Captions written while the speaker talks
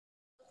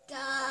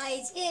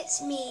guys,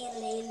 it's me,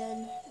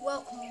 Leyland.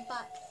 Welcome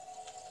back.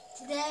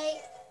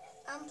 Today,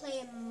 I'm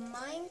playing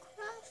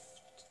Minecraft.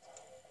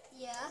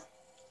 Yeah.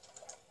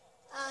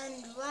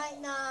 And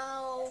right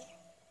now,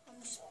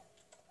 I'm just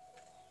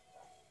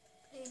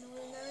playing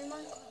ordinary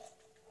Minecraft.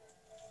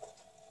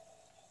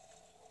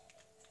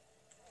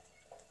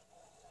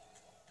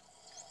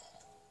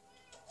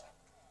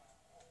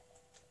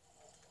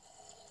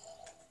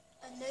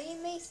 I know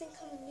you may think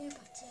I'm a noob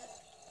at it.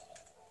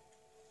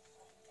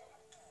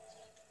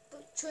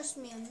 But trust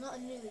me, I'm not a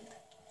noob.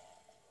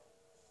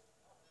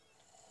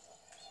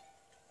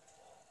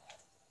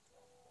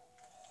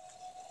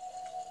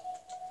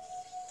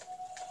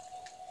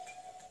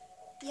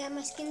 Yeah,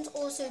 my skin's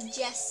also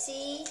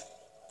Jesse.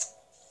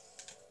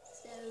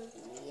 So,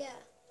 yeah.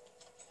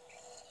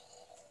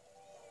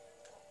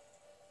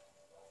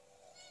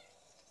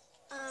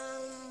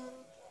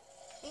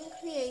 In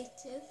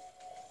creative.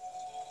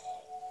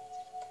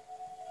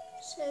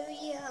 So,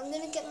 yeah, I'm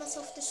gonna get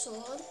myself the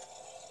sword.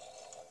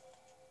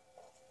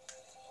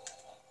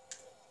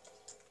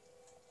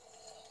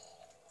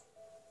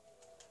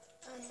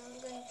 And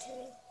I'm going to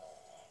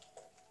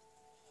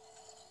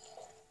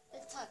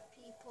attack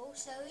people,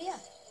 so yeah.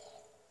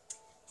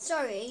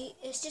 Sorry,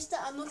 it's just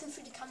that I'm looking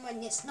through the camera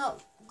and it's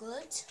not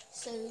good,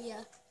 so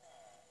yeah.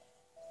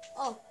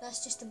 Oh,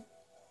 that's just a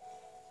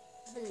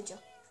villager.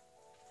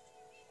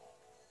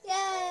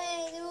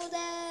 Yay, they're all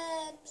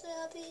dead, I'm so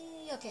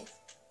happy. Okay.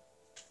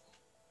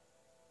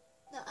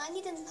 Now I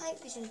need a night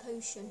vision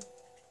potion.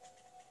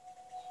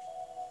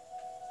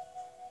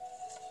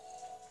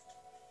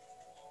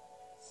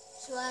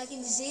 So I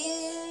can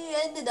see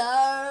in the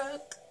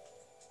dark.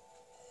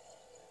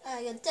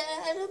 I got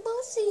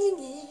terrible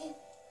singing.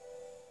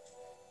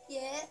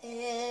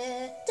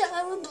 Yeah,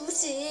 terrible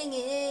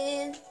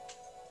singing.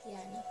 Yeah,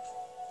 I know.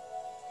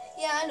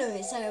 Yeah, I know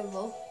it's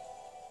terrible.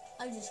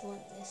 I just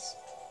want this.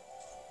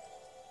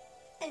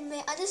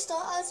 Anyway, at the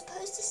start I was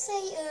supposed to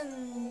say,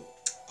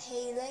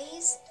 hey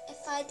Lays.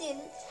 If I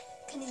didn't,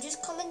 can you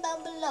just comment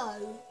down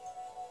below?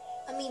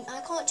 I mean,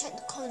 I can't check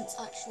the comments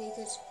actually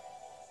because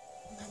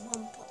my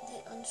mum put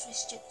it on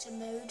restricted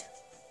mode.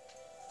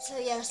 So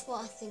yeah, that's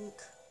what I think.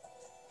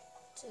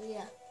 So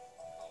yeah.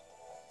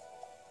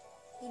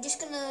 You're just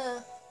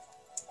gonna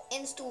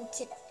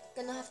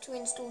have to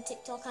install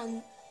TikTok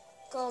and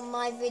go on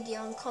my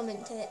video and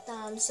comment it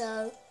down.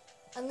 So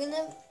I'm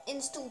gonna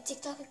install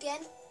TikTok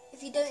again.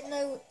 If you don't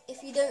know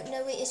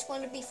it's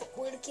wannabe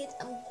footballer kid,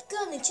 I'm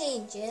gonna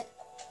change it.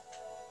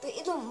 But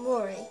you don't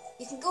worry.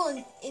 You can go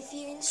on if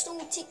you install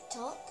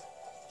TikTok,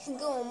 you can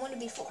go on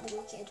wannabe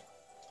footballer kid.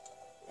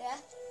 Yeah?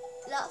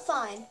 Is that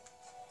fine?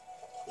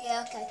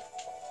 Yeah, okay.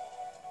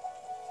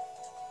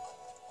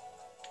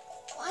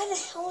 Why the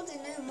hell are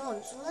there no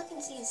mods? All I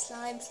can see is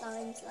slime,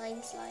 slime,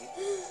 slime, slime.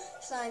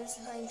 Slime,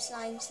 slime,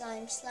 slime,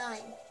 slime,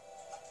 slime.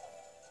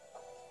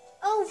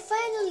 Oh,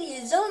 finally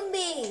a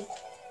zombie!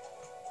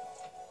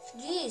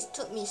 Jeez,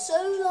 took me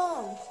so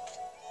long.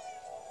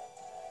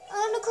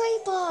 And a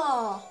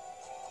creeper!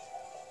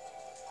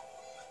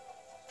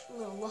 I'm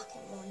gonna whack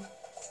him one.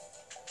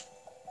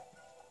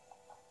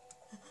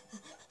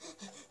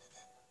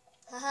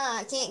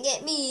 Haha, can't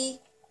get me.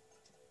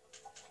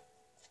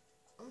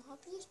 I'm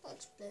happy it's not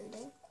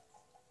exploding.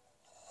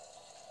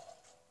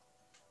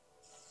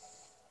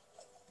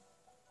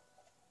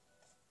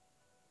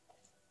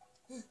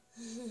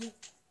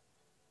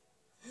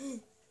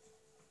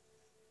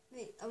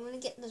 Wait, I'm gonna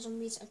get the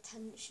zombie's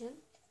attention.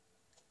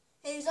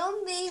 Hey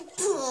zombie!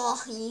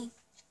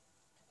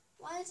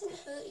 Why does it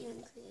hurt you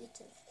in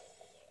creative?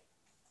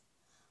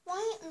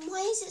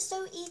 Why is it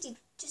so easy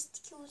just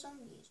to kill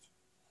zombies?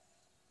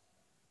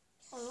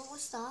 Oh,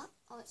 what's that?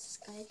 Oh, it's a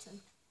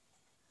skeleton.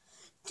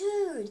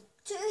 Dude,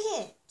 2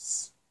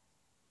 hits.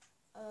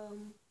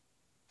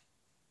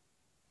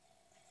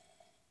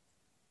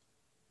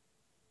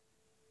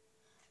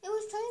 It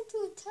was trying to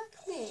attack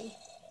me.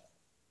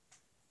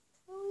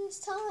 All this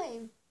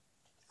time.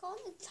 You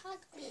can't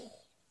attack me.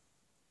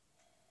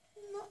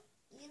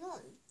 You're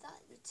not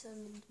that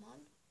determined,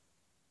 man.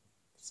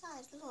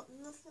 Besides, look,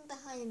 nothing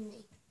behind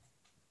me.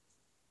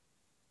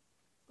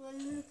 Well,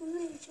 look at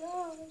me,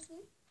 Charles.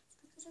 It's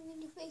because I'm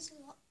in your face a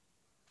lot.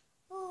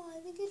 Oh, I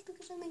think it's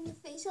because I'm in your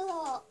face a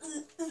lot.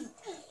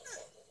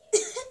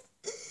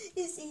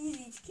 It's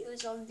easy to kill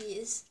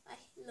zombies. I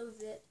love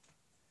it.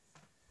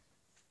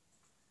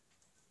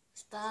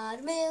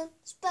 Spider-Man,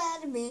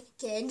 Spider-Man,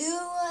 can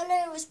do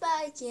whatever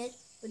Spider can.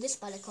 But this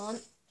Spider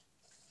can't.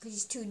 Because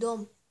he's too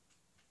dumb.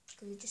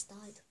 Because he just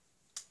died.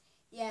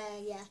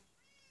 Yeah.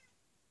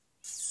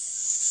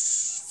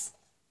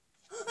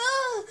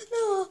 Ah,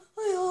 no!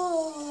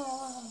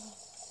 Oh.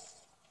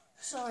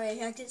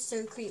 Sorry, I get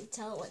so creeped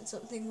out when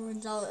something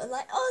runs out. I'm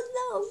like, oh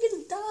no, I'm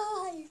gonna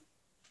die!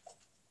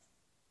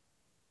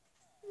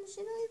 Does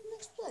it not even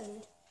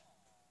explode?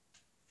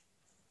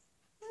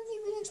 It doesn't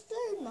even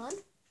explode, man.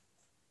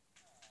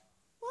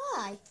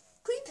 Why?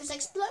 Creepers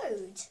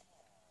explode!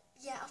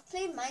 Yeah, I've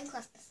played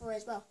Minecraft before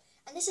as well.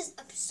 And this is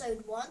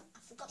episode 1. I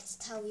forgot to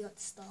tell you at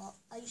the start.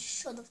 I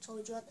should have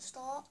told you at the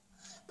start.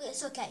 But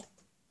it's okay.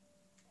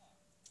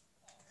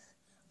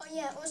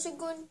 yeah, also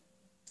go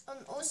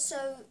and also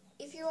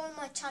if you're on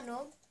my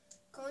channel,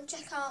 go and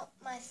check out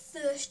my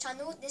first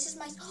channel. This is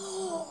my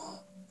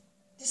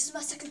this is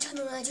my second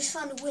channel, and I just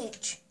found a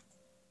witch.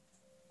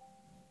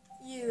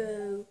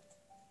 You.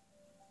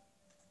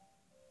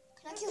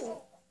 Can I kill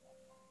you?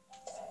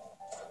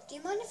 Do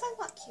you mind if I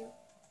whack you?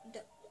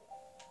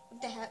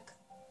 What the heck?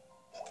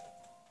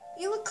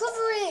 You're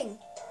recovering!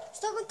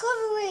 Stop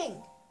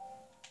recovering!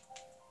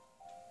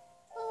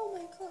 Oh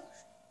my gosh.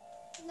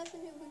 I never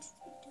knew what you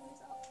would do with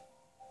that.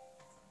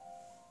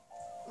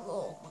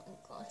 Oh my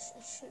gosh,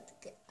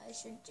 I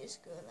should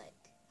just go like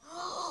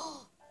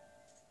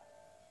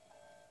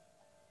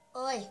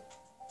Oi!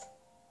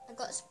 I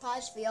got a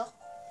surprise for you.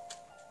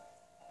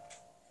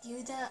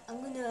 Do that,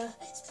 I'm gonna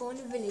spawn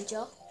a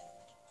villager.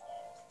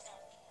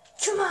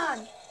 Come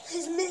on!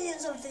 There's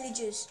millions of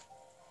villagers.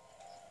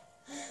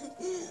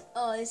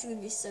 Oh, this is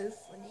gonna be so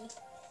funny,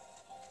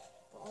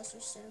 but also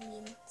so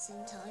mean at the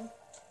same time.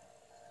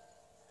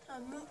 How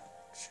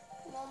much?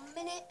 1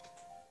 minute.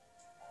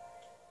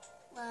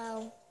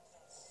 Wow.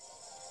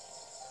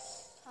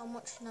 How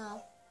much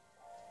now?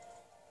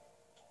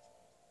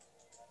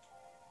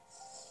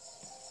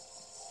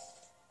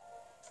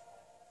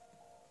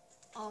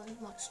 Oh,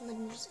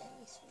 maximum is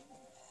 83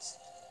 minutes.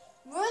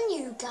 Run,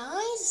 you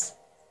guys!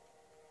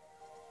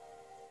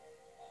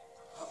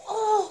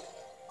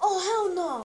 Oh, hell no!